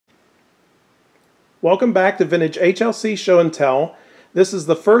Welcome back to Vintage HLC Show and Tell. This is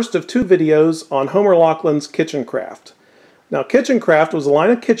the first of two videos on Homer Laughlin's Kitchen Kraft. Now, Kitchen Kraft was a line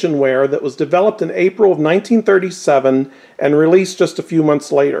of kitchenware that was developed in April of 1937 and released just a few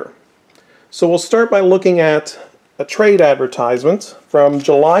months later. So we'll start by looking at a trade advertisement from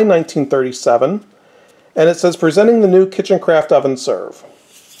July 1937, and it says, presenting the new Kitchen Kraft oven serve.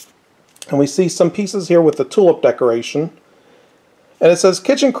 And we see some pieces here with the tulip decoration. And it says,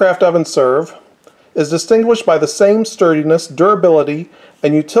 Kitchen Kraft oven serve is distinguished by the same sturdiness, durability,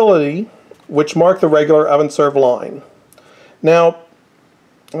 and utility which mark the regular oven serve line. Now,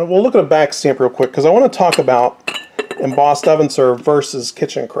 we'll look at a back stamp real quick because I want to talk about embossed oven serve versus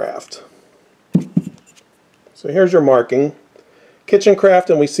Kitchen Kraft. So here's your marking. Kitchen Kraft,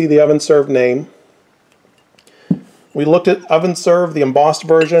 and we see the oven serve name. We looked at oven serve, the embossed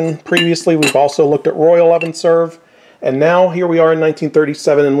version. Previously, we've also looked at royal oven serve. And now here we are in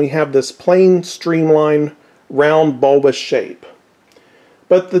 1937, and we have this plain, streamlined, round, bulbous shape.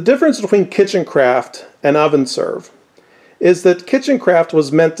 But the difference between Kitchen Kraft and oven serve is that Kitchen Kraft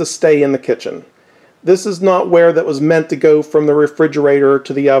was meant to stay in the kitchen. This is not ware that was meant to go from the refrigerator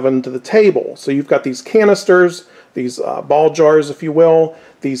to the oven to the table. So you've got these canisters, these ball jars, if you will,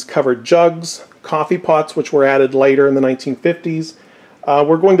 these covered jugs, coffee pots, which were added later in the 1950s.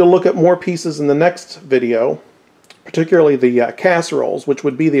 We're going to look at more pieces in the next video, particularly the casseroles, which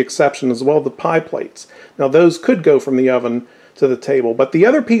would be the exception, as well as the pie plates. Now those could go from the oven to the table, but the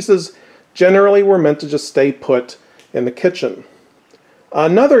other pieces generally were meant to just stay put in the kitchen.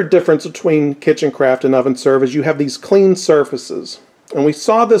 Another difference between Kitchen Kraft and oven serve is you have these clean surfaces. And we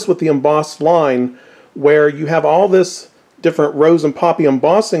saw this with the embossed line, where you have all this different rose and poppy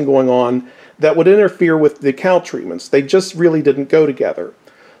embossing going on that would interfere with the decal treatments. They just really didn't go together.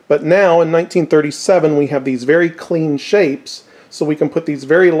 But now, in 1937, we have these very clean shapes, so we can put these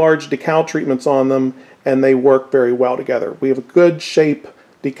very large decal treatments on them, and they work very well together. We have a good shape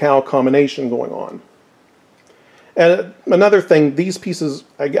decal combination going on. And another thing, these pieces,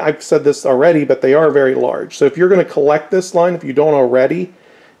 I've said this already, but they are very large. So if you're going to collect this line, if you don't already,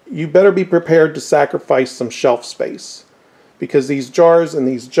 you better be prepared to sacrifice some shelf space. Because these jars and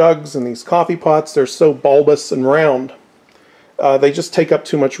these jugs and these coffee pots, they're so bulbous and round. They just take up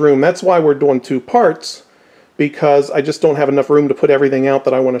too much room. That's why we're doing two parts, because I just don't have enough room to put everything out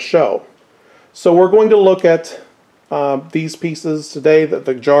that I want to show. So we're going to look at these pieces today,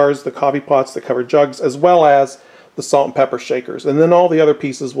 the jars, the coffee pots, the covered jugs, as well as the salt and pepper shakers. And then all the other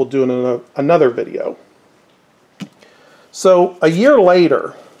pieces we'll do in another video. So a year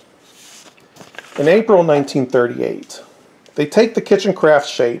later, in April 1938, they take the Kitchen Kraft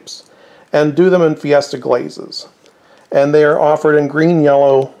shapes and do them in Fiesta glazes. And they are offered in green,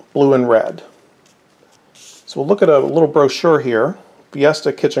 yellow, blue, and red. So we'll look at a little brochure here,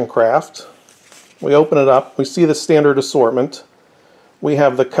 Fiesta Kitchen Kraft. We open it up, we see the standard assortment. We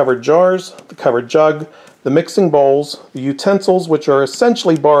have the covered jars, the covered jug, the mixing bowls, the utensils, which are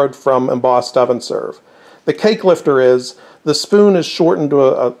essentially borrowed from embossed oven serve. The cake lifter is, the spoon is shortened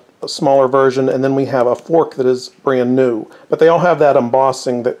to a smaller version, and then we have a fork that is brand new. But they all have that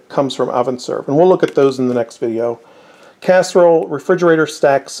embossing that comes from oven serve, and we'll look at those in the next video. Casserole, refrigerator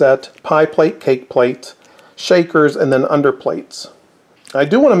stack set, pie plate, cake plate, shakers, and then underplates. I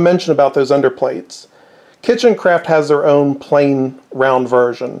do want to mention about those underplates. Kitchen Kraft has their own plain round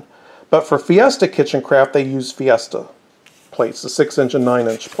version, but for Fiesta Kitchen Kraft they use Fiesta plates, the 6-inch and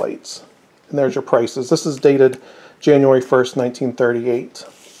 9-inch plates. And there's your prices. This is dated January 1st, 1938.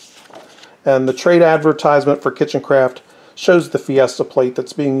 And the trade advertisement for Kitchen Kraft shows the Fiesta plate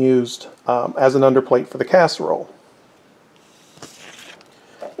that's being used as an underplate for the casserole.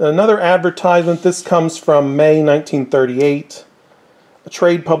 Another advertisement, this comes from May 1938, a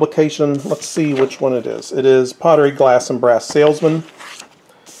trade publication. Let's see which one it is. It is Pottery, Glass, and Brass Salesman.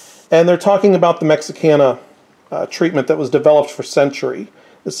 And they're talking about the Mexicana treatment that was developed for Century.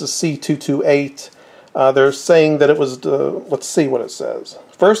 This is C228. They're saying that it was, let's see what it says.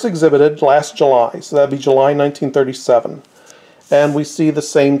 First exhibited last July, so that'd be July 1937. And we see the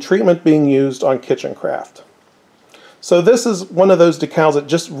same treatment being used on Kitchen Kraft. So this is one of those decals that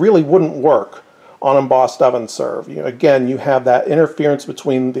just really wouldn't work on embossed oven serve. Again, you have that interference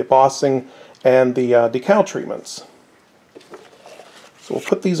between the embossing and the decal treatments. So we'll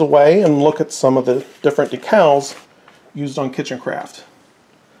put these away and look at some of the different decals used on Kitchen Kraft.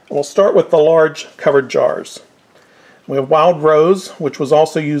 And we'll start with the large covered jars. We have Wild Rose, which was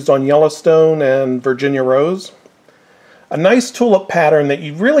also used on Yellowstone and Virginia Rose. A nice tulip pattern that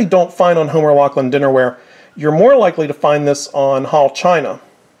you really don't find on Homer Laughlin dinnerware. You're more likely to find this on Hall China.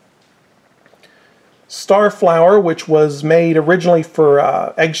 Starflower, which was made originally for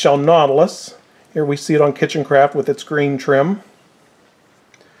eggshell nautilus, Here we see it on Kitchen Kraft with its green trim.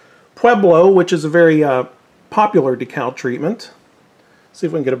 Pueblo, which is a very popular decal treatment. See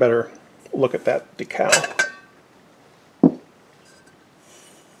if we can get a better look at that decal. Look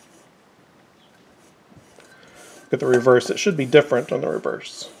at the reverse. It should be different on the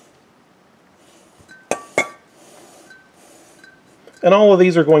reverse. And all of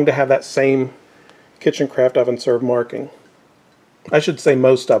these are going to have that same Kitchen Kraft oven served marking. I should say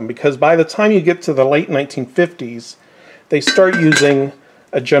most of them, because by the time you get to the late 1950s, they start using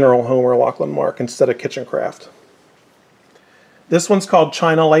a general Homer Laughlin mark instead of Kitchen Kraft. This one's called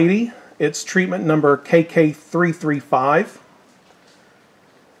China Lady. It's treatment number KK335.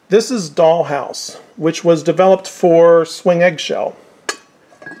 This is Dollhouse, which was developed for swing eggshell.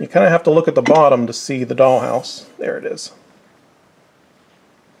 You kind of have to look at the bottom to see the dollhouse. There it is.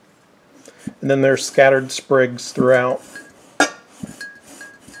 And then there's scattered sprigs throughout.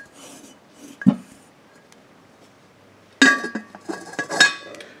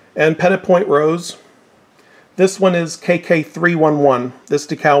 And Petit Point Rose. This one is KK311. This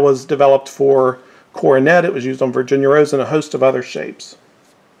decal was developed for Coronet. It was used on Virginia Rose and a host of other shapes.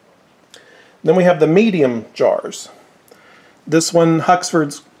 Then we have the medium jars. This one,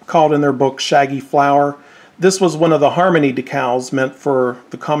 Huxford's called in their book Shaggy Flower. This was one of the Harmony decals meant for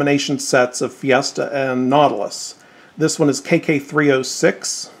the combination sets of Fiesta and Nautilus. This one is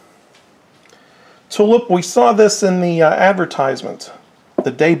KK306. Tulip, we saw this in the advertisement,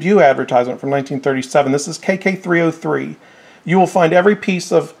 the debut advertisement from 1937. This is KK303. You will find every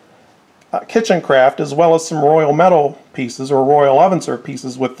piece of Kitchen Kraft as well as some Royal Metal pieces or Royal Oven Serve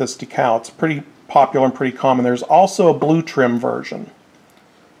pieces with this decal. It's pretty popular and pretty common. There's also a blue trim version.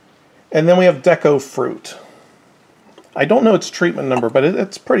 And then we have Deco Fruit. I don't know its treatment number, but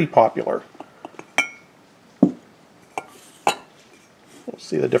it's pretty popular. We'll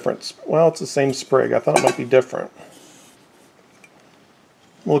see the difference. Well, it's the same sprig. I thought it might be different.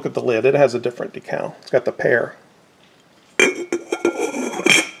 Look at the lid. It has a different decal. It's got the pear.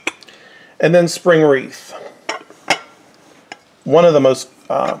 And then Spring Wreath. One of the most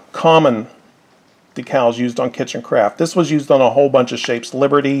common decals used on Kitchen Kraft. This was used on a whole bunch of shapes.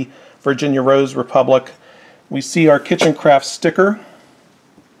 Liberty, Virginia Rose, Republic. We see our Kitchen Kraft sticker.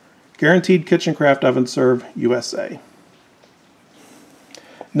 Guaranteed Kitchen Kraft Oven Serve, USA.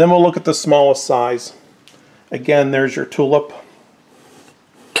 And then we'll look at the smallest size. Again, there's your Tulip.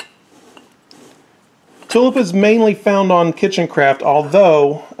 Tulip is mainly found on Kitchen Kraft,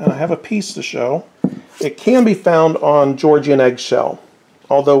 although, and I have a piece to show, it can be found on Georgian eggshell,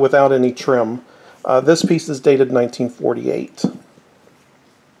 although without any trim. This piece is dated 1948.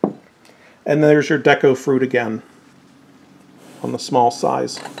 And there's your Deco Fruit again on the small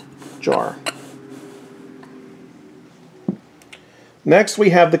size jar. Next we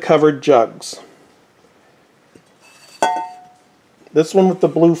have the covered jugs. This one with the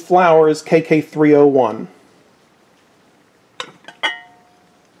blue flower is KK301.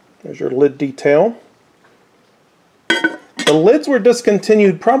 There's your lid detail. The lids were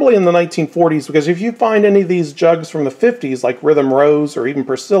discontinued probably in the 1940s because if you find any of these jugs from the 50s, like Rhythm Rose or even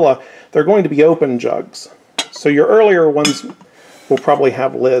Priscilla, they're going to be open jugs. So your earlier ones will probably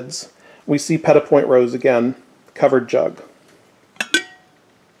have lids. We see Petit Point Rose again, covered jug.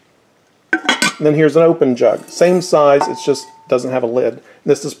 And then here's an open jug. Same size, it just doesn't have a lid.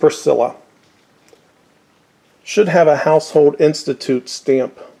 This is Priscilla. Should have a Household Institute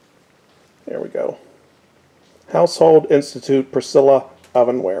stamp. There we go. Household Institute Priscilla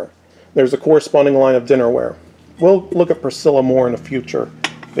Ovenware. There's a corresponding line of dinnerware. We'll look at Priscilla more in a future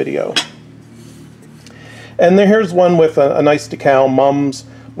video. And then here's one with a nice decal, Mums,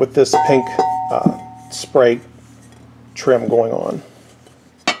 with this pink spray trim going on.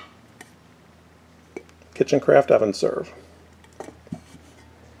 Kitchen Kraft Oven Serve.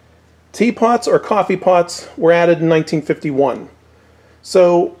 Teapots or coffee pots were added in 1951.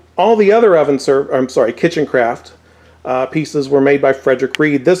 So all the other Kitchen Kraft pieces were made by Frederick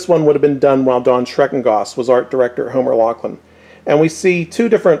Reed. This one would have been done while Don Schreckengoss was art director at Homer Laughlin. And we see two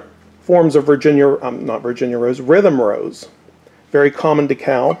different forms of Rhythm Rose. Very common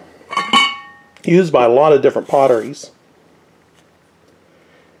decal, used by a lot of different potteries.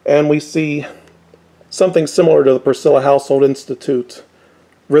 And we see something similar to the Priscilla Household Institute.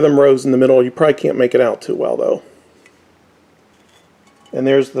 Rhythm Rose in the middle. You probably can't make it out too well though. And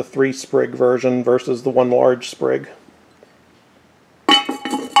there's the 3 sprig version versus the 1 large sprig.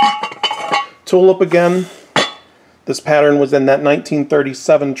 Tulip again. This pattern was in that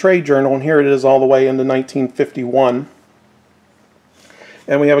 1937 trade journal, and here it is all the way into 1951.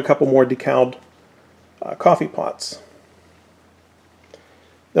 And we have a couple more decaled coffee pots.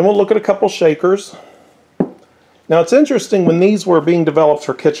 Then we'll look at a couple shakers. Now it's interesting, when these were being developed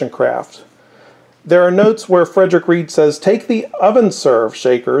for KitchenCraft, there are notes where Frederick Reed says, take the oven serve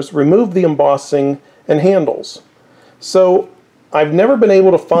shakers, remove the embossing and handles. So I've never been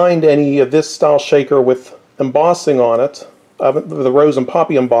able to find any of this style shaker with embossing on it, the rose and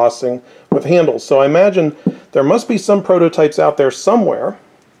poppy embossing with handles. So I imagine there must be some prototypes out there somewhere,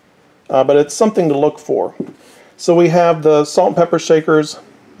 but it's something to look for. So we have the salt and pepper shakers,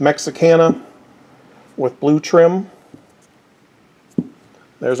 Mexicana with blue trim.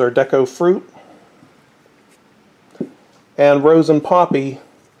 There's our Deco Fruit. And Rose and Poppy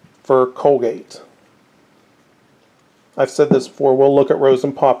for Colgate. I've said this before, we'll look at Rose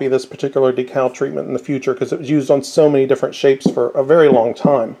and Poppy, this particular decal treatment, in the future because it was used on so many different shapes for a very long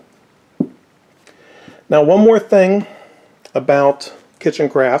time. Now, one more thing about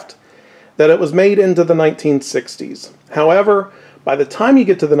KitchenCraft, that it was made into the 1960s. However, by the time you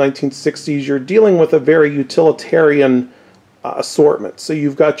get to the 1960s, you're dealing with a very utilitarian assortment. So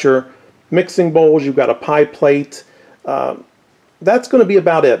you've got your mixing bowls, you've got a pie plate. That's going to be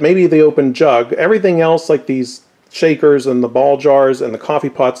about it. Maybe the open jug. Everything else, like these shakers and the ball jars and the coffee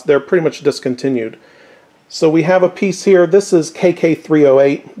pots, they're pretty much discontinued. So we have a piece here. This is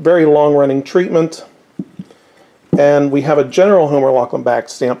KK308, very long-running treatment. And we have a general Homer Laughlin back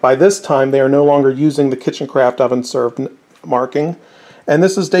stamp. By this time, they are no longer using the KitchenCraft oven served marking. And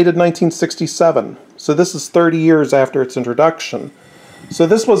this is dated 1967. So this is 30 years after its introduction. So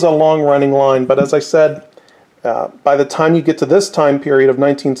this was a long-running line, but as I said, by the time you get to this time period of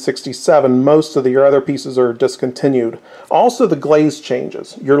 1967, most of your other pieces are discontinued. Also, the glaze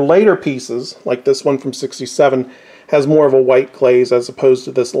changes. Your later pieces, like this one from 67, has more of a white glaze as opposed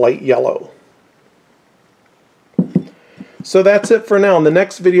to this light yellow. So that's it for now. In the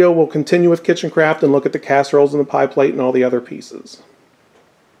next video, we'll continue with KitchenCraft and look at the casseroles and the pie plate and all the other pieces.